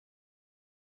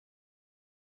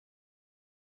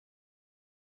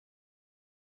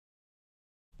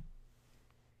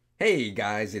Hey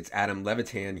guys, it's Adam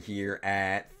Levitan here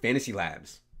at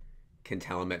FantasyLabs. Can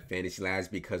tell him at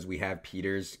FantasyLabs because we have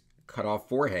Peter's cut off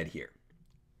forehead here.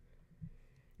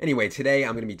 Anyway, today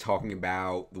I'm going to be talking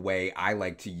about the way I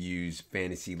like to use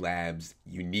FantasyLabs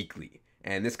uniquely.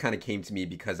 And this kind of came to me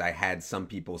because I had some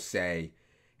people say,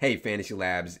 hey,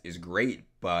 FantasyLabs is great,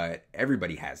 but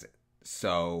everybody has it.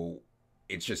 So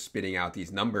it's just spitting out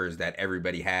these numbers that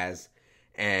everybody has,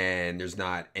 and there's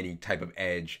not any type of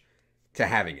edge to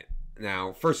having it.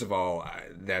 Now, first of all,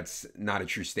 that's not a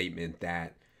true statement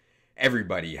that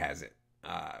everybody has it.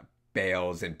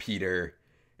 Bales and Peter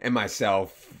and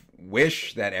myself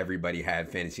wish that everybody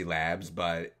had FantasyLabs,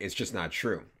 but it's just not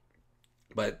true.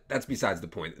 But that's besides the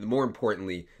point. More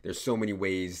importantly, there's so many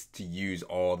ways to use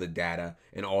all the data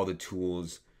and all the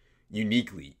tools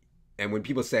uniquely. And when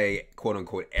people say, quote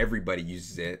unquote, everybody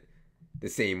uses it the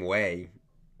same way,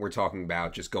 we're talking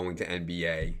about just going to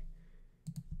NBA,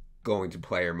 going to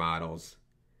player models,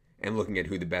 and looking at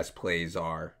who the best plays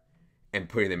are and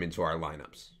putting them into our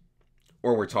lineups.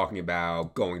 Or we're talking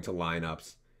about going to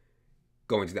lineups,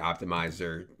 going to the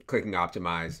optimizer, clicking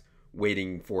optimize,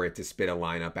 waiting for it to spit a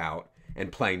lineup out,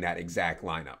 and playing that exact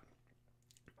lineup.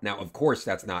 Now, of course,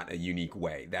 that's not a unique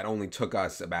way. That only took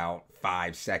us about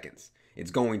 5 seconds.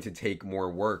 It's going to take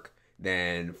more work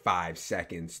than 5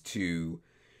 seconds to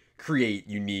create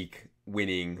unique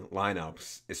winning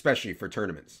lineups, especially for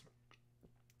tournaments.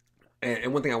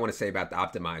 And one thing I want to say about the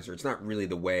optimizer, it's not really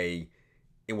the way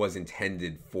it was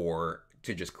intended for,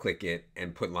 to just click it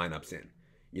and put lineups in.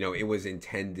 You know, it was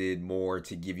intended more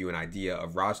to give you an idea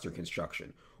of roster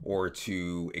construction, or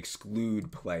to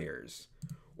exclude players,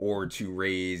 or to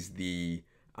raise the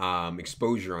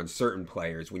exposure on certain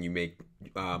players when you make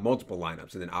multiple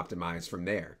lineups and then optimize from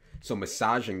there. So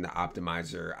massaging the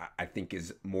optimizer, I think,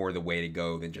 is more the way to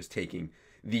go than just taking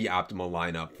the optimal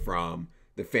lineup from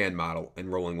the fan model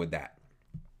and rolling with that.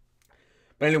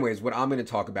 But anyways, what I'm going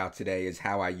to talk about today is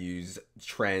how I use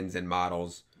trends and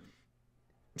models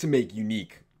to make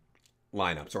unique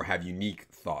lineups or have unique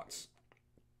thoughts.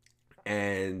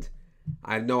 And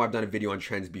I know I've done a video on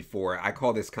trends before. I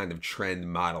call this kind of trend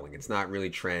modeling. It's not really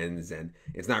trends and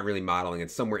it's not really modeling.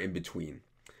 It's somewhere in between.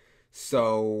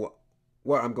 So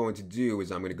what I'm going to do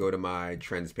is I'm going to go to my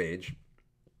trends page,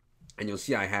 and you'll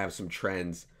see I have some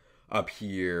trends up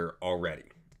here already.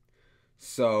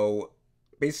 So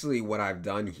basically what I've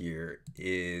done here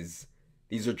is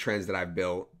these are trends that I've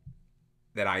built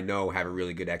that I know have a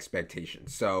really good expectation.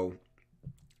 So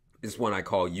this one I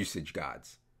call usage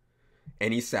gods.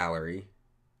 Any salary,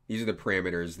 these are the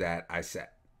parameters that I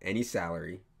set. Any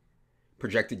salary,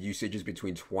 projected usage is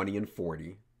between 20 and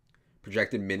 40,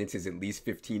 projected minutes is at least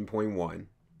 15.1,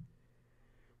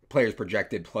 players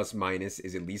projected plus minus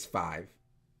is at least 5,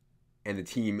 and the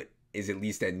team is at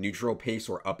least at neutral pace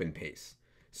or up in pace.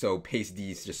 So pace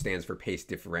D just stands for pace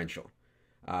differential.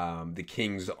 The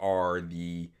Kings are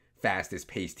the fastest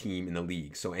pace team in the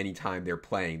league. So anytime they're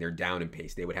playing, they're down in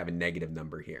pace. They would have a negative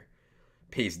number here.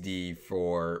 Pace D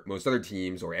for most other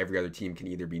teams, or every other team, can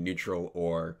either be neutral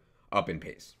or up in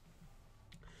pace.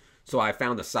 So I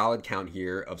found a solid count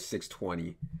here of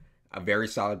 620, a very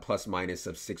solid plus minus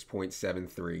of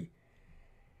 6.73,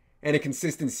 and a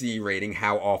consistency rating.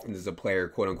 How often does a player,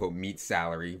 quote unquote, meet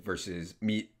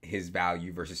his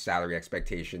value versus salary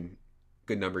expectation?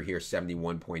 Good number here,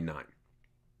 71.9.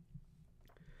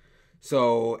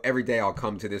 So every day I'll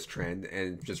come to this trend,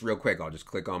 and just real quick, I'll just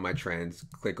click on my trends,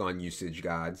 click on usage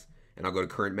gods, and I'll go to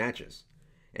current matches.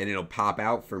 And it'll pop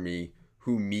out for me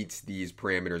who meets these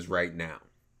parameters right now.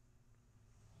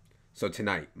 So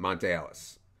tonight, Monte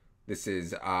Ellis. This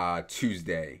is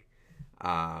Tuesday.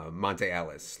 Monte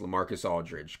Ellis, LaMarcus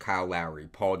Aldridge, Kyle Lowry,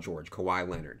 Paul George, Kawhi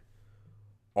Leonard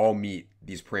all meet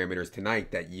these parameters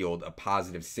tonight that yield a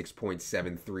positive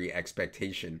 6.73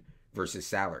 expectation versus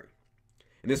salary.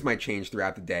 And this might change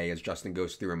throughout the day as Justin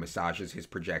goes through and massages his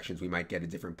projections. We might get a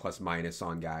different plus minus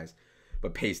on guys,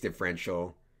 but pace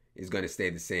differential is going to stay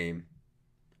the same.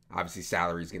 Obviously,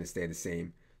 salary is going to stay the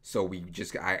same. So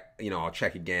I'll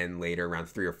check again later around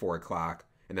 3 or 4 o'clock,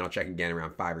 and then I'll check again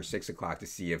around 5 or 6 o'clock to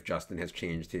see if Justin has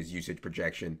changed his usage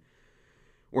projection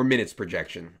or minutes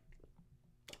projection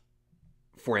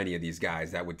for any of these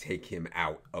guys that would take him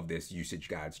out of this usage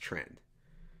gods trend.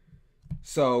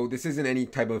 So this isn't any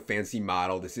type of fancy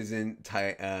model. This isn't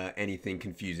anything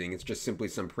confusing. It's just simply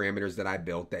some parameters that I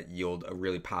built that yield a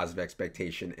really positive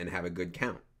expectation and have a good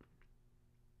count.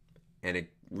 And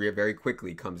it very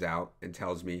quickly comes out and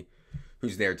tells me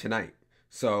who's there tonight.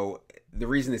 So the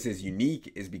reason this is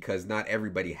unique is because not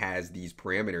everybody has these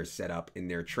parameters set up in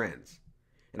their trends.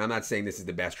 And I'm not saying this is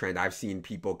the best trend. I've seen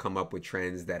people come up with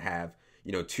trends that have,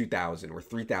 2,000 or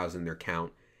 3,000 in their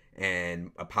count,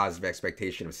 and a positive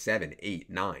expectation of 7, 8,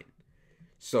 9.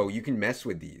 So you can mess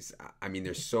with these. I mean,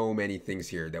 there's so many things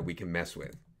here that we can mess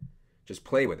with. Just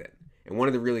play with it. And one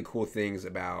of the really cool things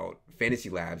about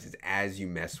FantasyLabs is as you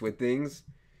mess with things,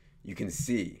 you can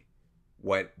see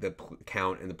what the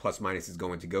count and the plus minus is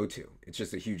going to go to. It's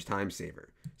just a huge time saver.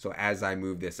 So as I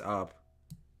move this up,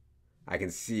 I can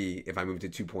see if I move to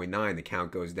 2.9, the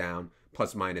count goes down,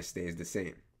 plus minus stays the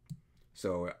same.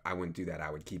 So I wouldn't do that.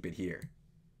 I would keep it here.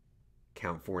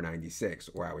 Count 496,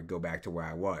 or I would go back to where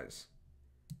I was.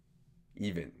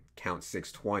 Even, count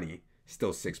 620,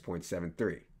 still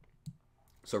 6.73.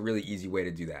 So really easy way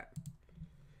to do that.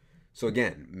 So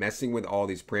again, messing with all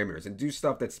these parameters and do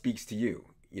stuff that speaks to you.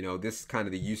 You know, this kind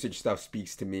of the usage stuff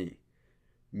speaks to me.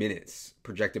 Minutes,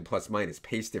 projected plus minus,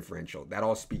 pace differential. That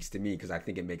all speaks to me because I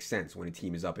think it makes sense when a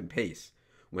team is up in pace.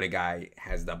 When a guy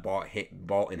has the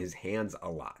ball in his hands a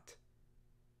lot.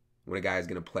 When a guy is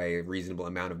going to play a reasonable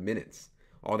amount of minutes.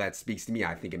 All that speaks to me.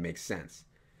 I think it makes sense.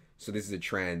 So this is a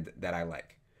trend that I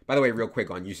like. By the way, real quick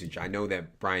on usage. I know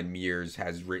that Brian Mears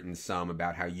has written some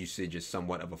about how usage is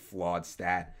somewhat of a flawed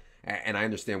stat. And I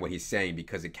understand what he's saying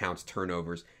because it counts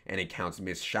turnovers and it counts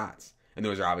missed shots. And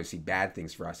those are obviously bad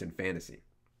things for us in fantasy.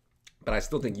 But I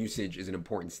still think usage is an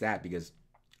important stat because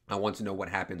I want to know what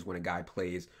happens when a guy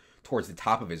plays towards the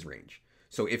top of his range.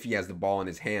 So if he has the ball in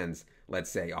his hands,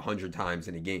 let's say 100 times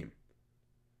in a game,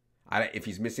 if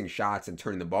he's missing shots and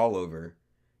turning the ball over,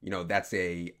 you know, that's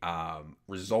a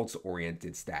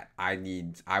results-oriented stat. I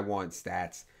want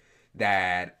stats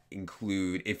that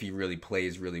include if he really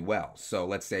plays really well. So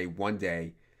let's say one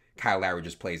day Kyle Lowry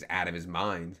just plays out of his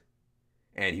mind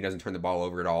and he doesn't turn the ball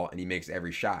over at all and he makes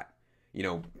every shot. You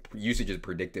know, usage is a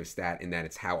predictive stat in that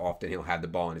it's how often he'll have the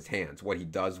ball in his hands. What he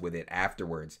does with it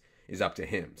afterwards is up to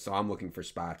him. So I'm looking for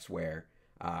spots where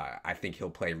I think he'll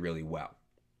play really well.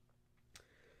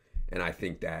 And I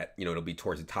think that, you know, it'll be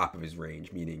towards the top of his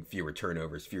range, meaning fewer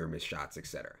turnovers, fewer missed shots,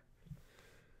 etc.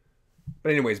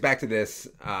 But anyways, back to this.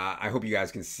 I hope you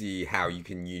guys can see how you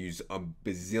can use a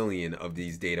bazillion of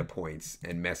these data points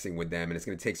and messing with them. And it's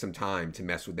going to take some time to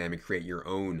mess with them and create your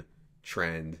own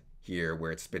trend here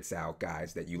where it spits out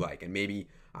guys that you like. And maybe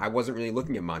I wasn't really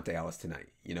looking at Monte Ellis tonight,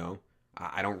 you know.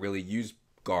 I don't really use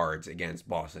guards against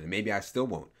Boston. And maybe I still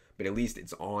won't. But at least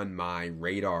it's on my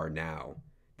radar now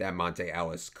that Monte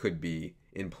Ellis could be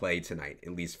in play tonight,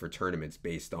 at least for tournaments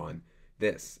based on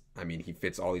this. I mean, he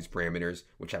fits all these parameters,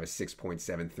 which have a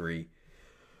 6.73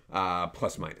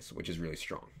 plus minus, which is really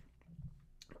strong.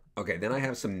 Okay, then I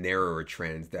have some narrower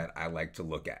trends that I like to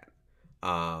look at.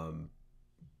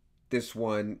 This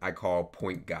one I call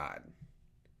point guard.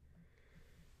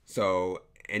 So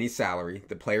any salary,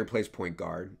 the player plays point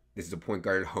guard. This is a point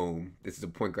guard at home. This is a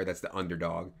point guard that's the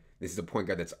underdog. This is a point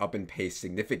guard that's up in pace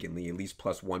significantly, at least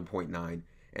plus 1.9,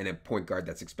 and a point guard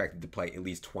that's expected to play at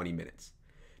least 20 minutes.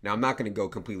 Now, I'm not going to go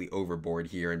completely overboard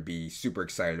here and be super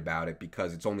excited about it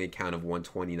because it's only a count of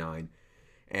 129,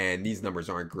 and these numbers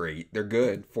aren't great. They're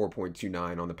good,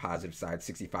 4.29 on the positive side,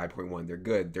 65.1. They're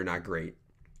good. They're not great.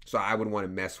 So I would want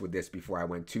to mess with this before I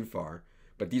went too far.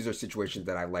 But these are situations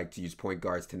that I like to use point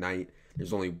guards tonight.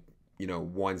 There's only, you know,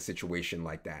 one situation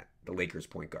like that, the Lakers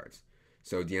point guards.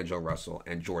 So D'Angelo Russell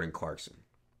and Jordan Clarkson.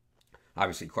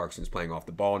 Obviously, Clarkson's playing off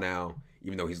the ball now,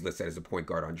 even though he's listed as a point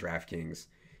guard on DraftKings.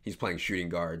 He's playing shooting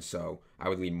guard, so I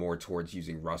would lean more towards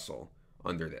using Russell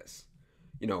under this.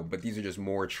 You know, but these are just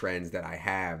more trends that I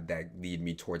have that lead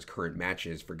me towards current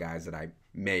matches for guys that I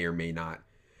may or may not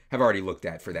have already looked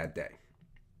at for that day.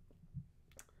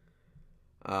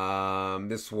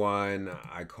 This one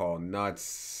I call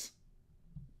nuts.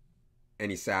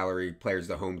 Any salary, players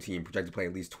the home team, projected to play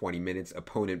at least 20 minutes,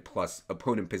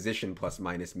 opponent position plus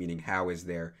minus, meaning how is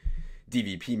their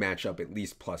DVP matchup at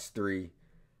least plus 3,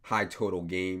 high total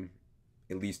game,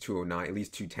 at least 209, at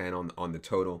least 210 on the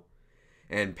total,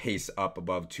 and pace up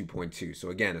above 2.2. So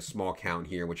again, a small count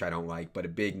here, which I don't like, but a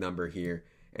big number here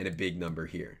and a big number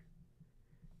here.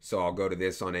 So I'll go to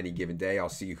this on any given day. I'll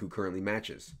see who currently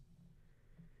matches.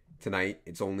 Tonight,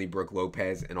 it's only Brook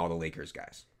Lopez and all the Lakers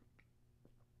guys.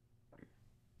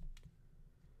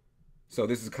 So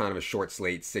this is kind of a short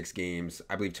slate, 6 games.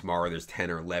 I believe tomorrow there's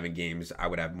 10 or 11 games. I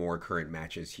would have more current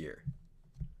matches here.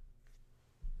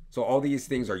 So all these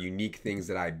things are unique things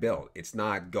that I built. It's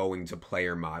not going to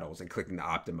player models and clicking the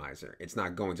optimizer. It's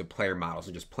not going to player models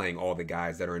and just playing all the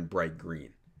guys that are in bright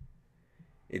green.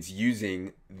 It's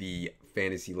using the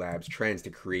FantasyLabs trends to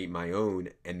create my own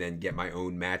and then get my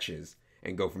own matches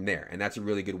and go from there. And that's a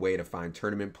really good way to find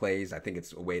tournament plays. I think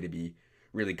it's a way to be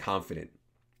really confident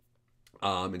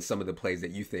in some of the plays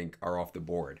that you think are off the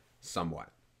board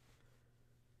somewhat.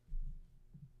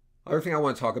 Other thing I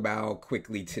want to talk about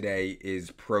quickly today is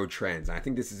pro trends. I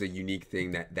think this is a unique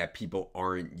thing that people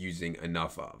aren't using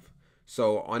enough of.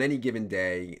 So on any given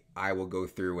day, I will go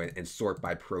through and sort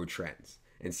by pro trends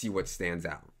and see what stands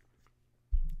out.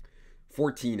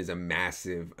 14 is a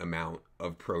massive amount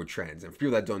of pro trends. And for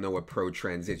people that don't know what pro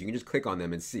trends is, you can just click on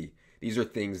them and see. These are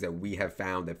things that we have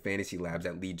found at FantasyLabs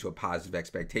that lead to a positive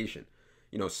expectation.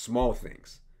 You know, small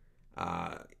things,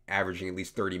 averaging at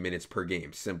least 30 minutes per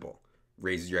game, simple.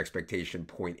 Raises your expectation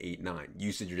 0.89.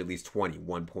 Usage of at least 20,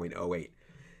 1.08.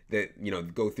 That, you know,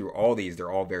 go through all these, they're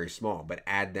all very small, but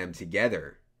add them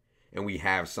together and we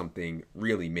have something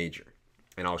really major.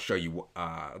 And I'll show you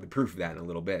the proof of that in a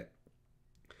little bit.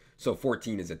 So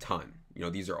 14 is a ton. You know,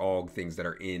 these are all things that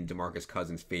are in DeMarcus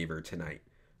Cousins' favor tonight.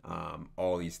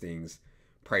 All these things.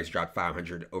 Price dropped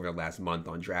 500 over the last month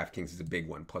on DraftKings is a big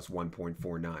one, plus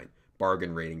 1.49.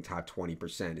 Bargain rating, top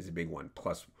 20% is a big one,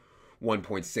 plus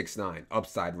 1.69.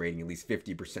 Upside rating, at least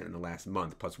 50% in the last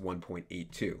month, plus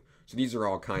 1.82. So these are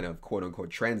all kind of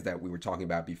quote-unquote trends that we were talking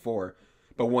about before,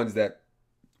 but ones that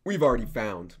we've already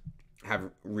found have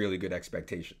really good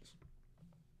expectations.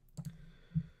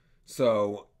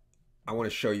 So I want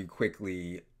to show you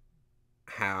quickly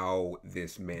how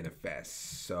this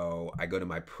manifests. So I go to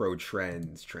my pro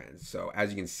trends. So as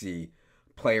you can see,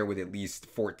 player with at least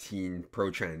 14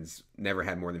 pro trends, never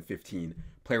had more than 15.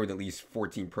 Player with at least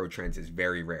 14 pro trends is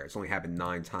very rare. It's only happened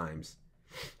 9 times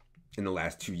in the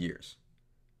last 2 years.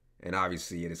 And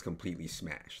obviously it is completely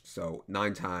smashed. So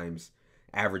 9 times,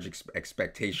 average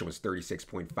expectation was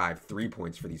 36.53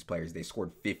 points for these players. They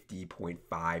scored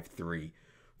 50.53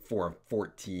 for a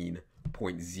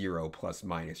 14.0 plus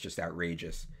minus, just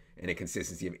outrageous, and a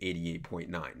consistency of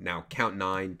 88.9. Now, count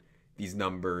 9, these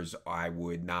numbers I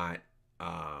would not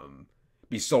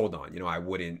be sold on. You know, I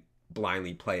wouldn't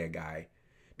blindly play a guy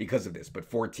because of this, but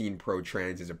 14 pro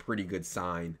trends is a pretty good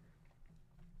sign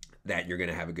that you're going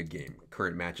to have a good game.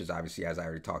 Current matches, obviously, as I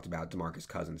already talked about, DeMarcus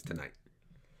Cousins tonight.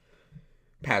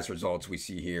 Past results we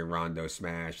see here, Rondo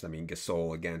smashed. I mean,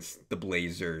 Gasol against the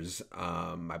Blazers.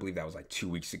 I believe that was like 2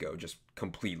 weeks ago. Just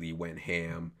completely went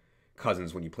ham.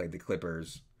 Cousins, when he played the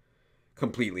Clippers,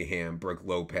 completely ham. Brook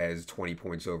Lopez, 20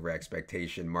 points over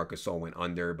expectation. Marc Gasol went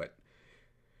under, but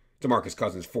DeMarcus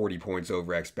Cousins, 40 points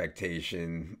over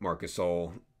expectation. Marc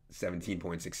Gasol, 17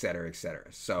 points, etc., etc.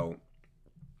 So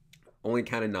only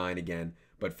counted 9 again,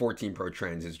 but 14 pro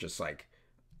trends is just like,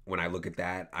 when I look at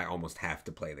that, I almost have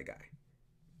to play the guy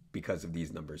because of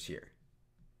these numbers here.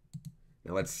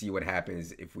 Now let's see what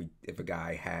happens if a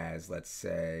guy has, let's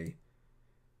say,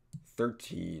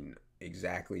 13,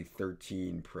 exactly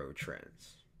 13 pro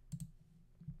trends.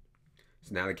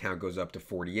 So now the count goes up to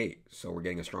 48. So we're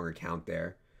getting a stronger count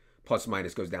there. Plus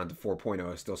minus goes down to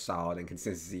 4.0, still solid, and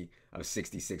consistency of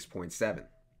 66.7.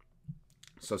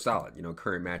 So solid. You know,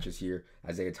 current matches here,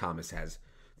 Isaiah Thomas has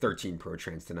 13 pro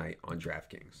trends tonight on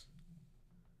DraftKings.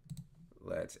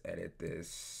 Let's edit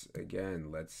this again.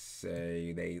 Let's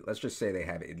just say they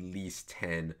have at least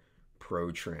 10 pro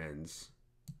trends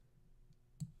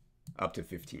up to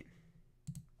 15.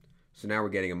 So now we're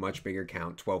getting a much bigger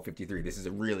count, 1253. This is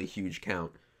a really huge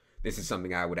count. This is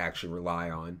something I would actually rely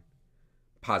on.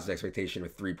 Positive expectation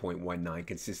of 3.19,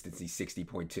 consistency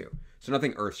 60.2. So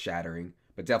nothing earth-shattering,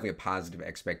 but definitely a positive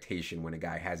expectation when a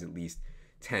guy has at least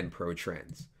 10 pro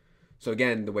trends. So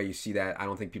again, the way you see that, I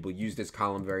don't think people use this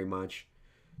column very much.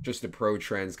 Just the pro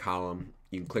trends column.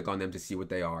 You can click on them to see what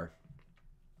they are.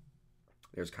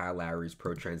 There's Kyle Lowry's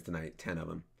pro trends tonight, 10 of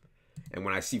them. And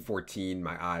when I see 14,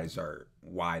 my eyes are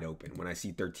wide open. When I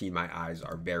see 13, my eyes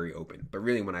are very open. But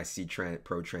really, when I see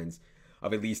pro trends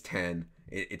of at least 10,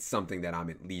 it's something that I'm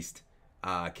at least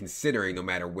considering, no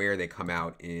matter where they come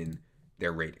out in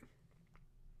their rating.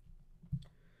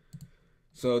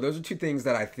 So those are 2 things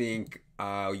that I think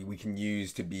we can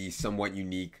use to be somewhat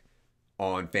unique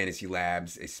on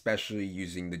FantasyLabs, especially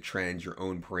using the trends, your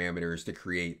own parameters, to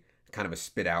create kind of a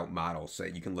spit out model so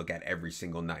that you can look at every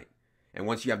single night. And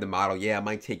once you have the model, yeah, it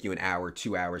might take you an hour,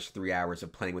 2 hours, 3 hours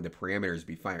of playing with the parameters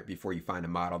before you find a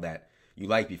model that you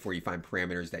like, before you find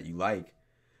parameters that you like.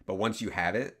 But once you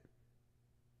have it,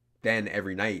 then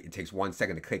every night it takes 1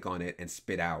 second to click on it and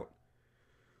spit out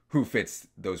who fits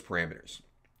those parameters.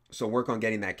 So work on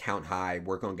getting that count high,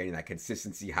 work on getting that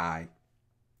consistency high.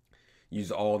 Use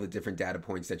all the different data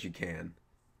points that you can.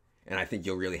 And I think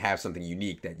you'll really have something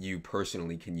unique that you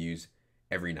personally can use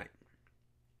every night.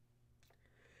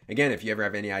 Again, if you ever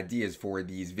have any ideas for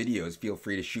these videos, feel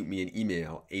free to shoot me an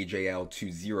email,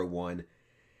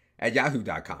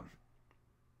 ajl201@yahoo.com.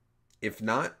 If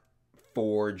not,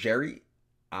 for Jerry,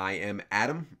 I am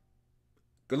Adam.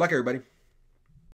 Good luck, everybody.